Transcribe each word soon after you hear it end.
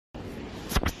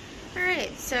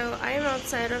So I am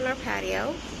outside on our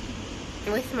patio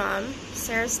with Mom.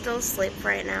 Sarah's still asleep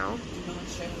right now.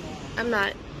 I'm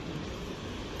not.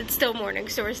 It's still morning,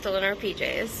 so we're still in our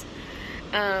PJs.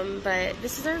 But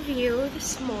this is our view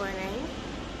this morning.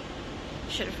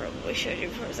 Should have probably showed you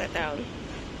before I sat down.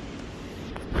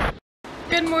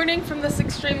 Good morning from this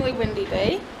extremely windy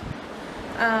day.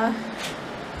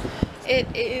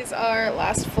 It is our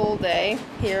last full day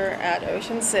here at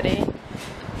Ocean City.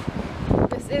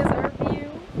 This is our view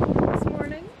this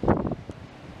morning.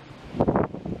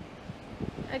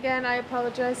 Again, I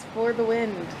apologize for the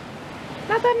wind.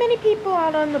 Not that many people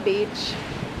out on the beach.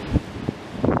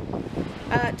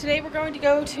 Today we're going to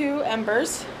go to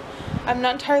Embers. I'm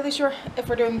not entirely sure if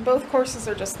we're doing both courses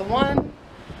or just the one,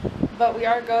 but we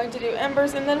are going to do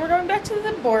Embers, and then we're going back to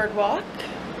the boardwalk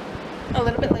a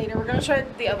little bit later. We're going to try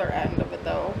the other end of it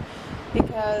though,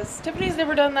 because Tiffany's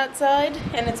never done that side,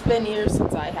 and it's been years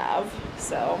since I have,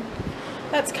 so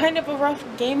that's kind of a rough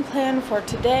game plan for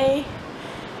today.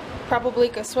 Probably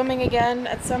go swimming again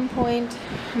at some point.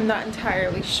 I'm not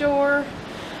entirely sure.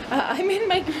 I'm in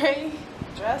my gray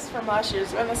dress from last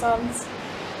year's Renaissance,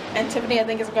 and Tiffany, I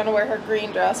think, is going to wear her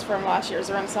green dress from last year's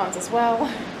Renaissance as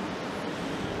well.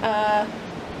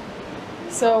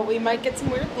 So we might get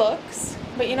some weird looks,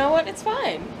 but you know what? It's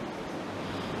fine.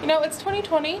 You know, it's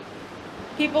 2020.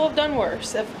 People have done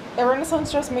worse. If a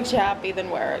Renaissance dress makes you happy, then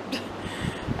wear it.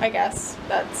 I guess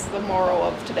that's the moral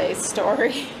of today's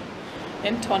story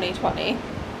in 2020.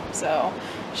 So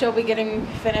she'll be getting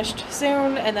finished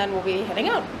soon, and then we'll be heading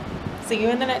out. See you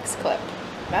in the next clip.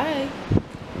 Bye.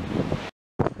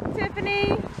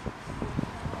 Tiffany,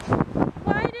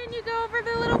 why didn't you go over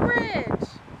the little bridge?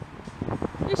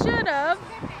 You should have.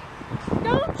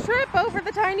 Don't trip over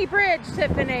the tiny bridge,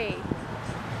 Tiffany.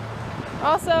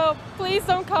 Also, please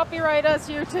don't copyright us,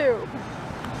 YouTube.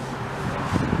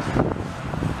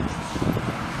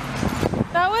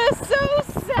 That was so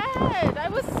sad. I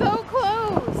was so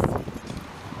close.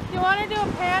 You want to do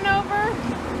a pan over?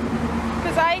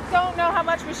 Because I don't know how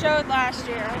much we showed last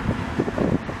year.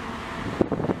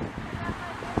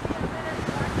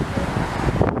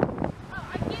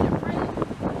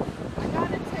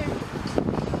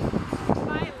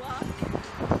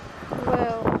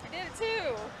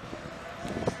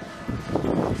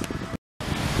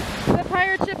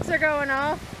 Are going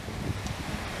off.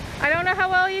 I don't know how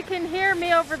well you can hear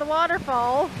me over the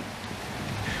waterfall.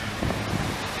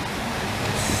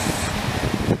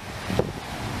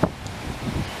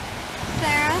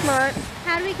 Sarah? What?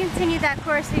 How do we continue that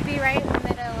course? We'd be right in the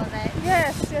middle of it.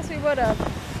 Yes, we would have.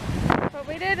 But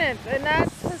we didn't, and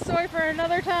that's a story for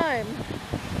another time.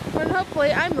 But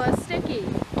hopefully I'm less sticky.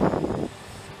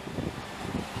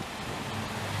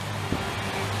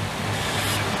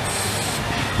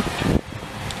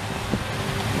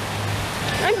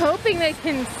 I'm hoping they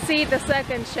can see the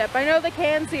second ship. I know they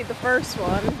can see the first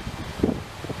one.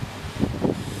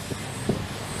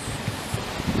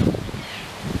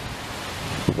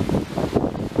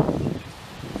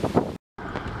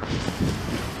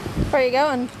 Where are you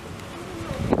going?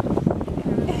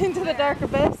 Into the dark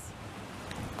abyss?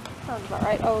 Sounds about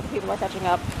right. Oh, people are catching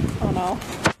up. Oh no.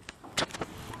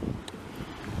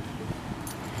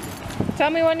 Tell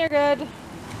me when you're good.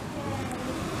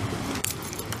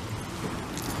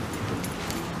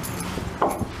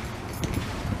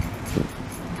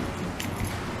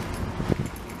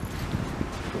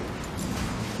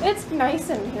 It's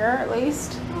nice in here, at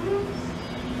least.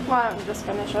 Why don't you just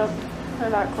finish up?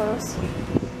 We're that close.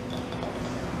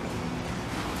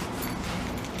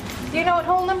 Do you know what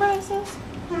hole number this is?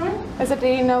 I said, do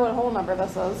you know what hole number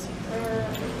this is?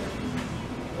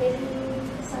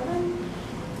 87?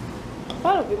 I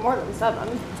thought it would be more than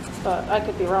 7, but I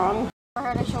could be wrong. I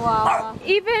heard a chihuahua.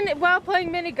 Even while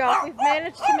playing mini golf, we've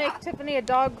managed to make Tiffany a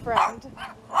dog friend.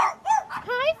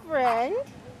 Hi, friend.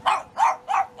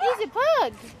 He's a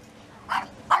pug.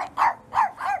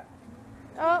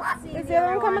 Oh, is the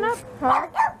other one coming up? Huh?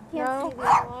 No.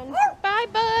 Bye,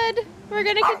 bud. We're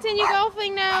gonna continue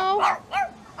golfing now.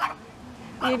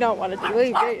 You don't want to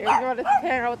leave, do you? You want to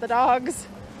hang out with the dogs.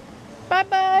 Bye,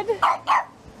 bud.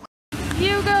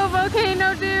 You go,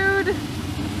 volcano dude.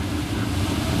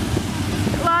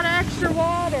 A lot of extra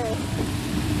water.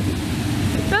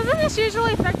 Doesn't this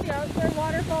usually affect the outdoor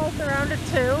waterfalls around it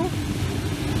too?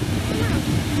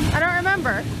 I don't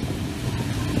remember.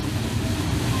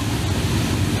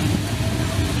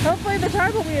 Hopefully the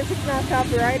tribal music's not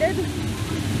copyrighted.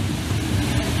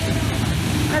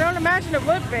 I don't imagine it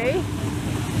would be.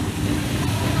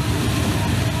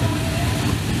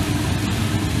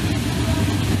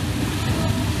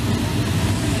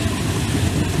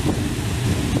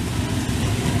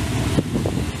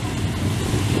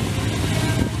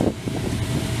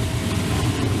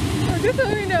 There's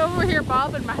a window over here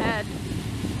bobbing my head.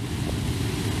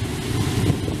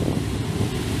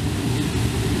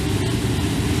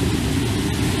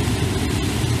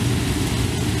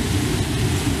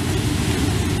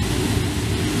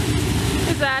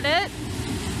 Is that it?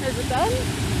 Is it done?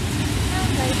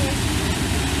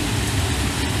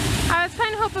 I was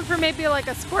kind of hoping for maybe like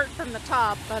a squirt from the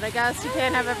top, but I guess you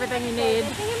can't have everything you need.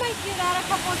 I think you might do that a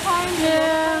couple of times.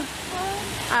 Yeah.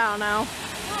 I don't know.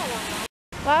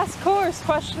 Last course,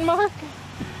 question mark?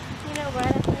 You know what? I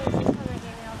think it was this one that gave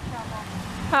me all the trouble.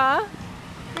 Huh?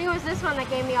 I think it was this one that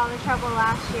gave me all the trouble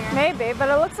last year. Maybe, but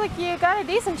it looks like you got a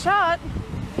decent shot.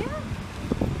 Yeah.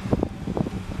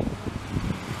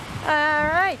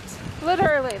 Alright.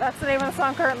 Literally, that's the name of the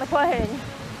song currently playing.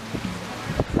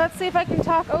 Let's see if I can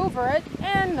talk over it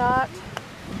and not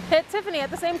hit Tiffany at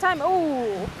the same time.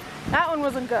 Oh, that one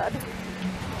wasn't good.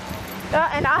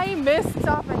 And I missed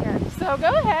stopping it. So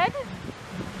go ahead.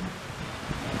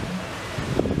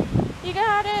 You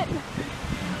got it.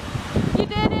 You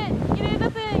did it. You did the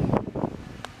thing.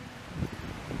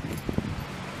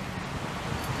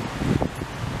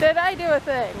 Did I do a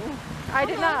thing? I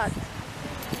did not.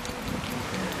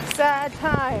 Sad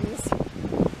times.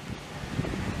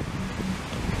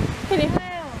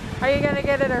 Are you gonna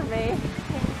get it or me?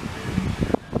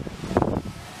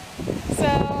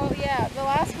 So yeah, the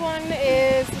last one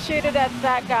is to shoot it at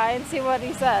that guy and see what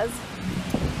he says.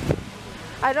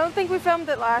 I don't think we filmed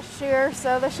it last year,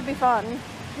 so this should be fun.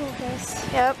 Yes.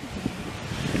 Yep.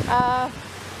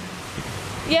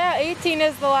 Yeah, 18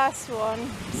 is the last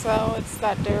one, so it's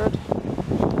that dude.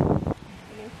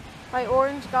 My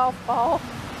orange golf ball.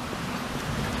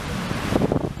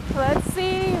 Let's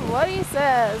see what he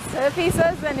says, if he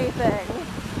says anything.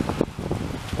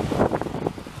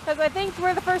 Because I think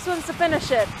we're the first ones to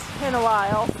finish it in a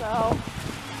while, so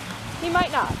he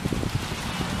might not.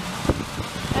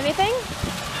 Anything?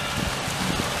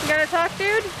 You gotta talk,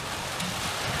 dude?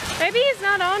 Maybe he's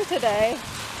not on today.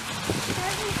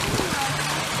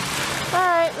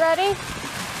 Alright, ready?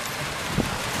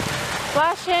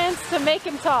 Last chance to make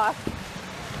him talk.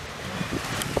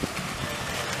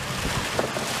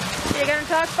 You gonna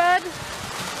talk, bud?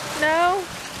 No?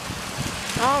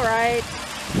 Alright.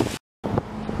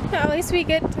 At least we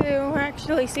get to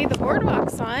actually see the boardwalk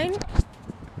sign.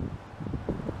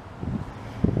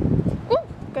 Oh,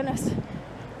 goodness.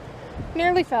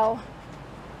 Nearly fell.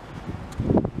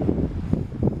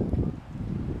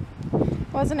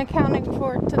 Wasn't accounting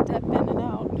for it to dip in and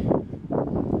out.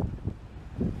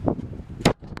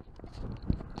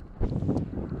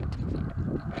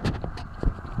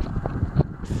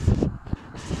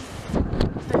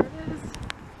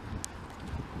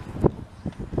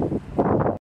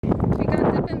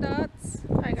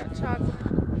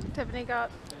 Tiffany got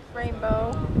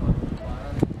rainbow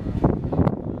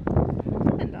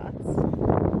and dots.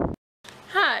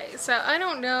 Hi, so I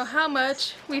don't know how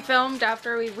much we filmed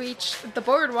after we reached the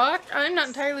boardwalk. I'm not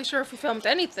entirely sure if we filmed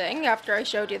anything after I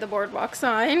showed you the boardwalk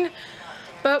sign.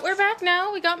 But we're back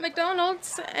now. We got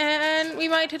McDonald's and we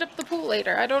might hit up the pool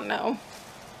later. I don't know.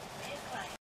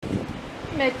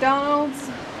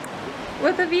 McDonald's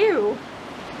with a view.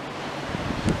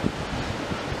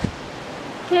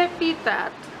 Can't beat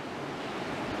that.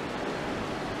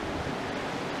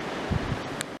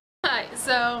 Hi,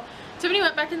 so Tiffany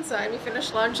went back inside, we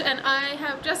finished lunch, and I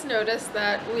have just noticed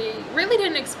that we really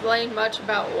didn't explain much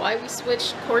about why we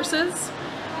switched courses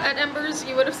at Embers.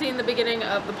 You would have seen the beginning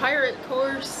of the pirate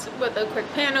course with a quick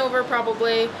pan over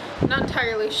probably. Not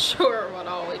entirely sure what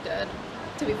all we did,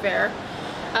 to be fair.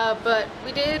 But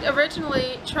we did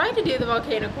originally try to do the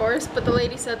volcano course, but the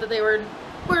lady said that they were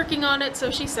working on it, so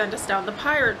she sent us down the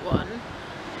pirate one.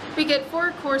 We get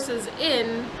 4 courses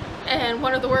in, and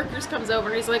one of the workers comes over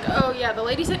and he's like, oh yeah, the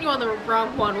lady sent you on the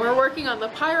wrong one. We're working on the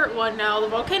pirate one now. The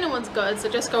volcano one's good, so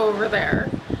just go over there.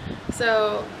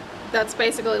 So that's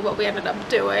basically what we ended up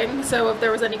doing. So if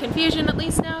there was any confusion, at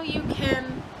least now you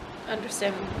can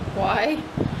understand why.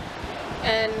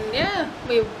 And yeah,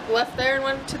 we left there and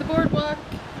went to the boardwalk.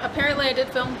 Apparently I did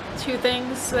film 2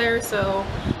 things there, so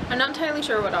I'm not entirely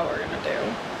sure what all we're gonna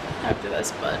do after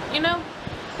this, but you know,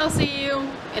 I'll see you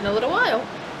in a little while.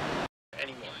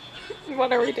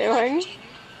 What are we doing?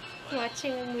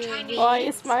 Watching a movie. Why are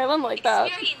you smiling like that?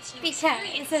 Because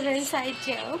it's an inside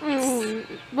joke.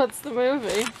 What's the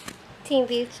movie? Teen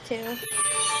Beach 2. I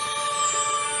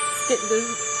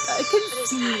can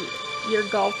see your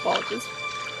golf ball just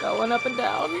going up and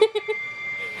down.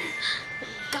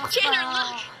 Tanner,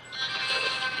 look!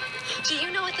 Do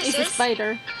you know what this is? It's a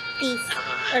spider. Peace.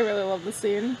 I really love the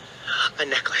scene. A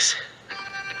necklace.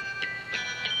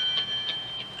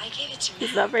 I gave it to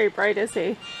He's not very bright, is he?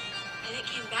 And it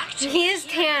came back to He it. is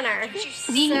Tanner. Don't you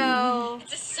see? So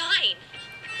It's a sign.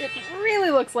 It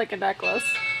really looks like a necklace.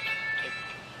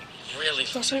 Really?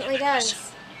 definitely does.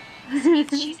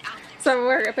 She's out there. So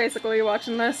we're basically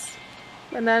watching this,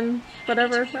 and then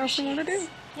whatever else we want to do.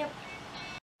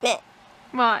 Yep.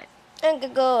 Right. I'm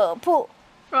gonna go pool.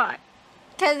 Right.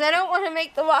 Because I don't want to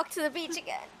make the walk to the beach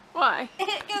again. Why?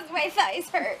 Because my thighs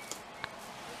hurt.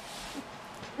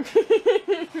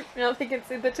 I don't think you can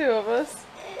see the two of us.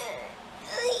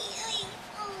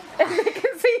 And they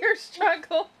can see your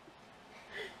struggle.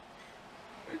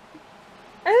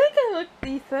 I think I look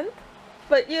decent,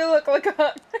 but you look like a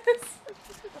hot mess.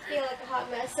 I feel like a hot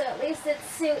mess, so at least it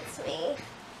suits me.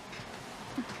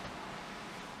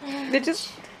 They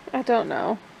just, I don't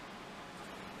know.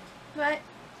 What?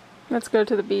 Let's go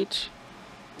to the beach.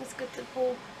 Let's go to the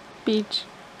pool. Beach.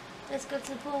 Let's go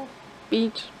to the pool.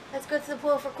 Beach. Let's go to the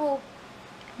pool for cool.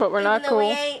 But we're not Even though cool.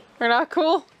 we ain't. We're not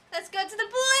cool. Let's go to the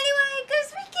pool anyway,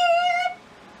 because we can.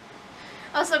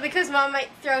 Also, because Mom might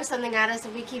throw something at us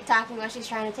if we keep talking while she's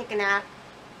trying to take a nap.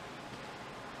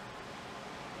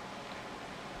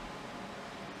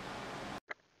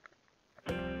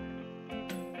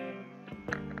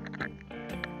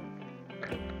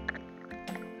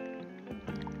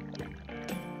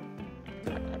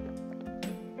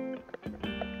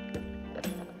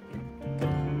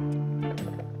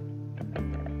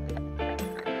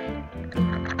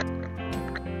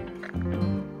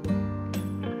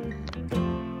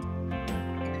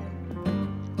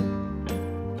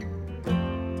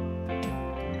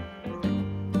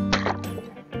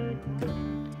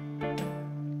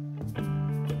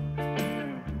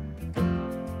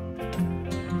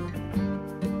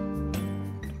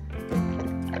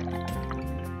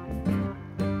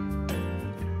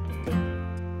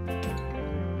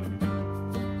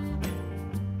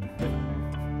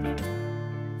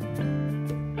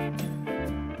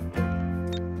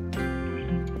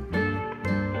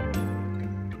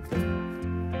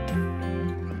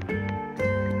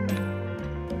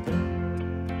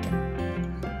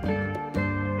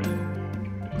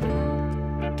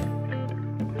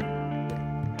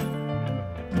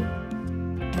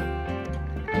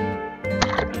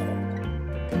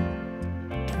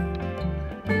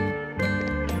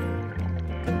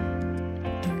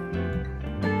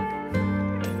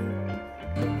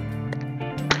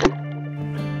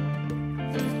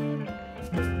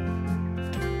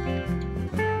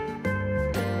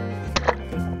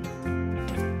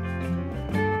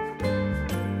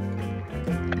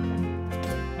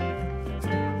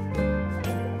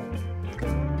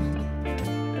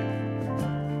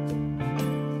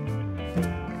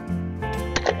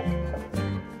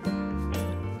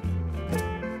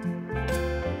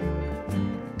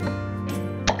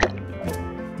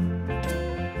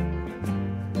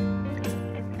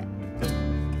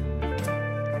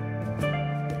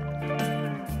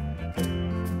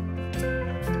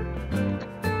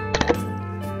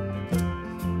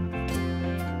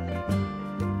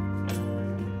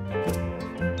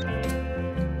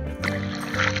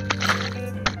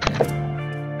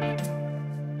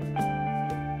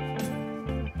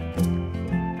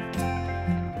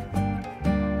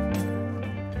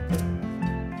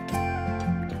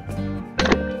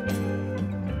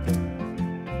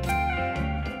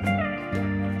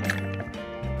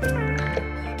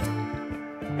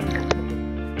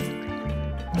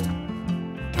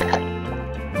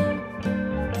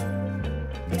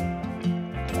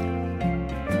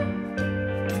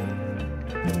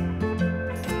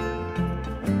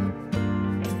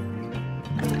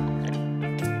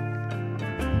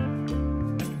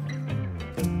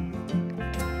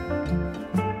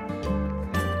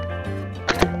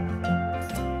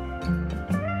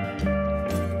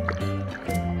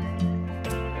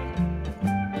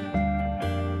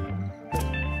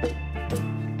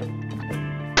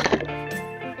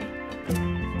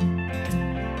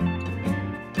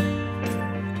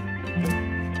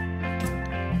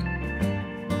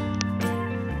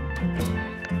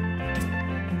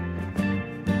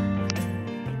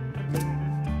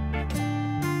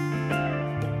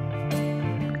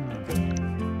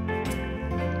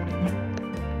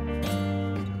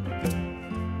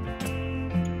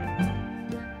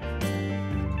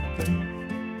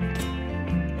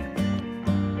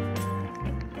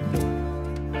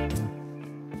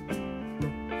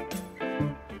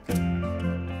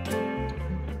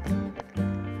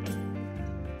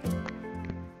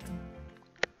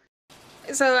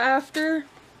 So after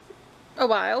a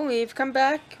while, we've come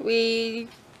back. We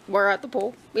were at the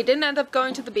pool. We didn't end up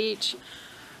going to the beach,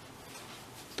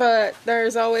 but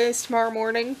there's always tomorrow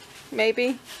morning,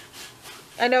 maybe.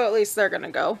 I know at least they're gonna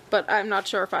go, but I'm not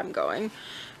sure if I'm going.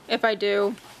 If I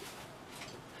do,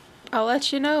 I'll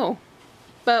let you know.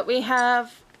 But we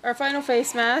have our final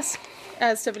face mask,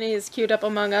 as Tiffany is queued up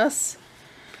among us.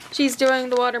 She's doing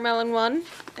the watermelon one,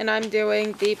 and I'm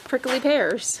doing the prickly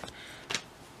pears.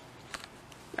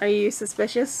 Are you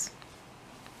suspicious?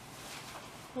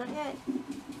 Go ahead.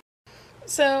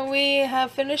 So we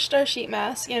have finished our sheet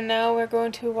mask, and now we're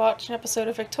going to watch an episode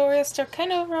of Victorious to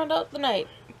kind of round out the night.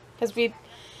 Because we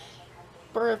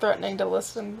were threatening to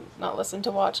watch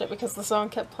it because the song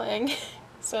kept playing.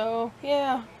 So,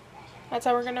 yeah. That's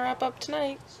how we're gonna wrap up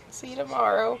tonight. See you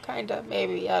tomorrow, kinda,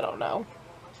 maybe, I don't know.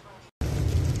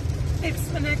 It's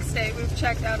the next day. We've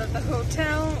checked out of the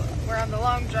hotel. We're on the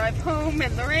long drive home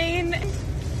in the rain.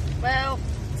 Well,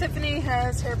 Tiffany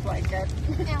has her blanket.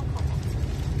 I'm cold.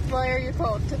 Why are you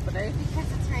cold, Tiffany?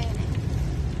 Because it's raining.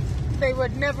 They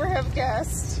would never have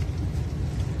guessed.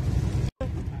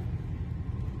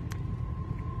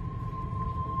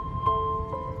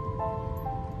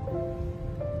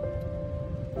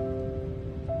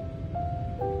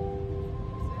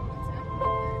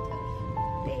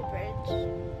 Bay Bridge.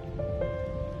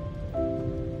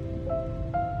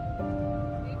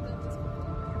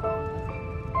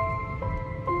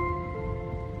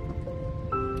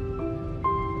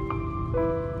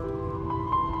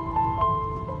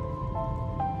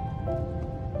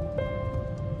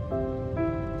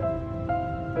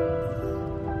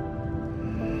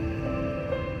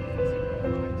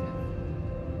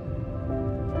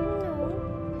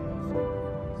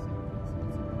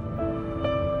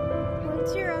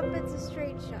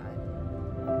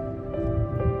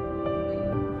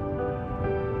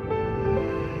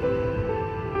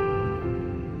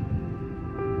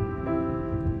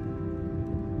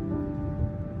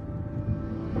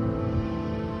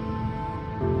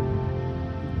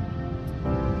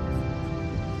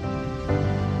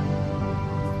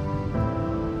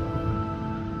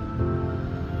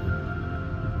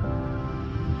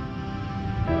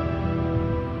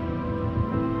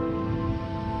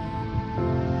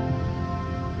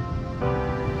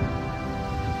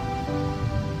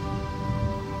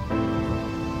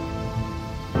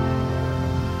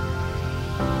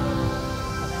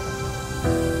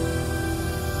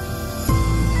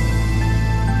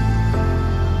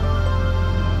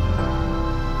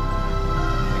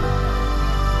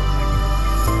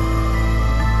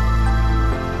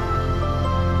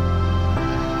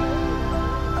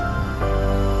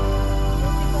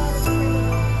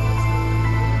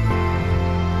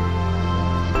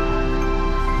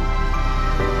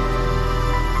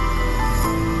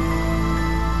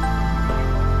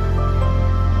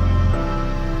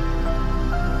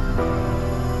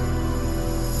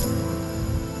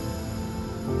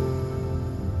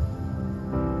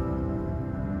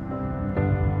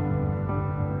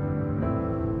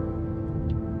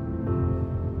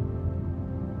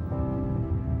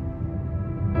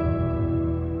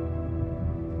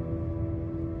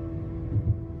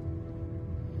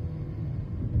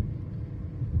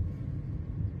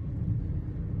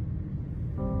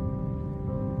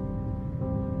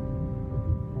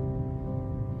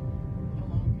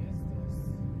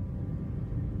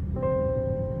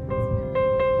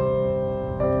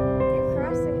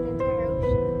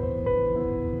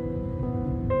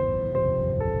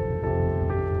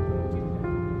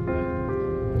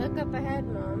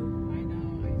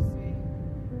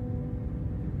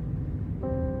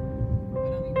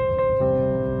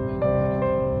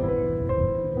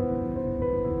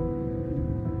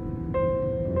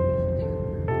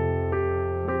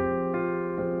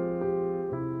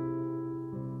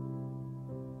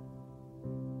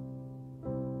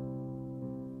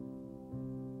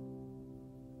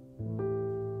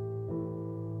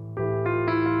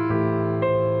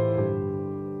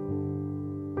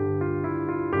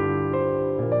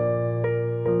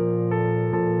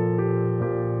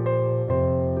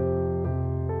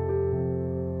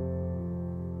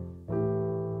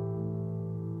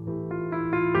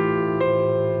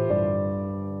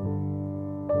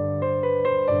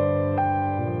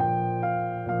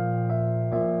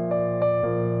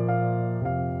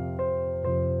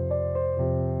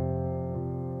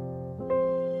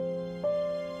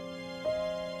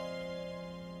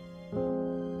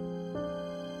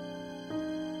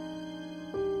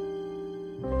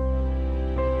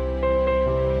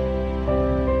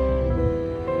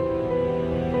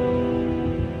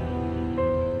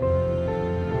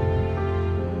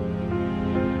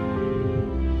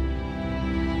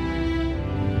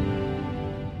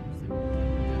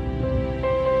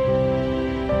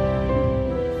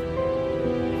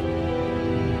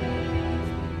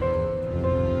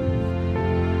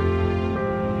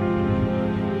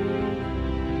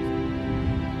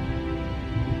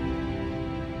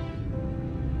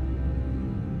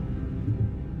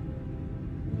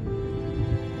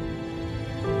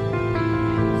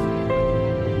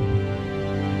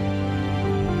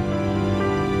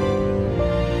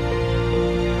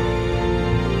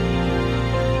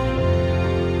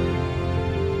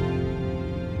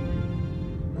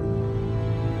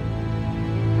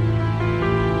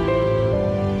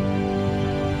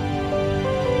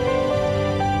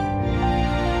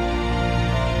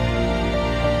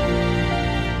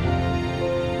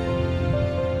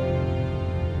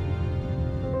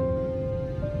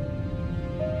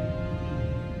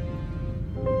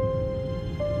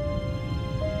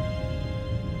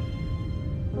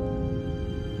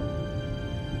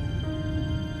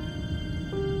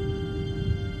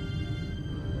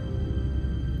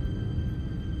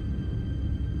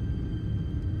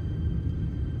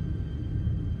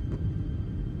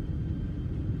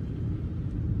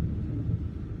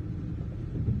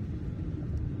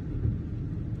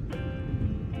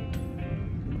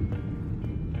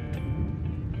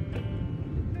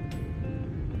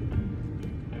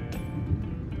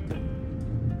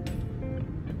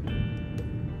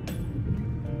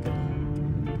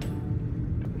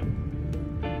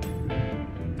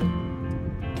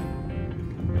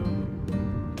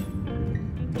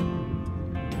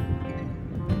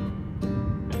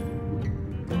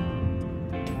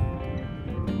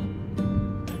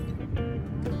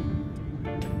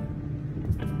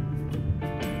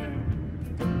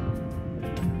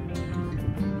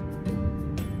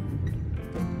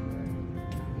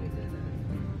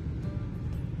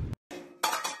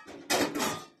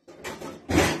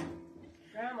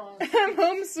 I'm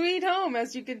home sweet home,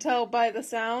 as you can tell by the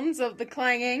sounds of the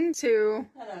clanging to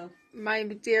Hello. my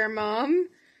dear mom.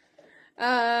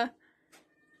 I'm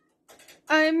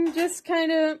just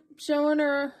kind of showing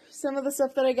her some of the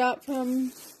stuff that I got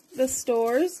from the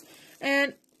stores.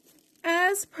 And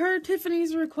as per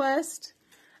Tiffany's request,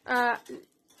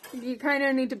 you kind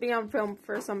of need to be on film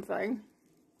for something.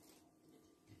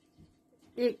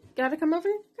 You gotta come over.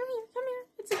 Come here, come here.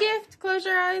 It's a gift. Close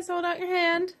your eyes, hold out your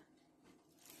hand.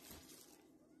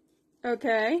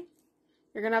 Okay.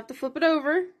 You're gonna have to flip it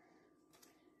over.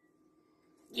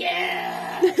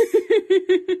 Yeah.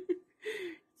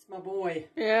 It's my boy.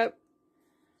 Yep.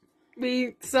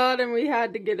 We saw it and we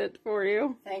had to get it for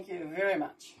you. Thank you very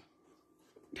much.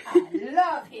 I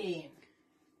love him.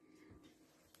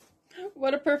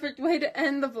 What a perfect way to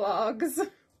end the vlogs.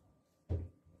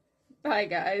 Bye,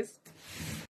 guys.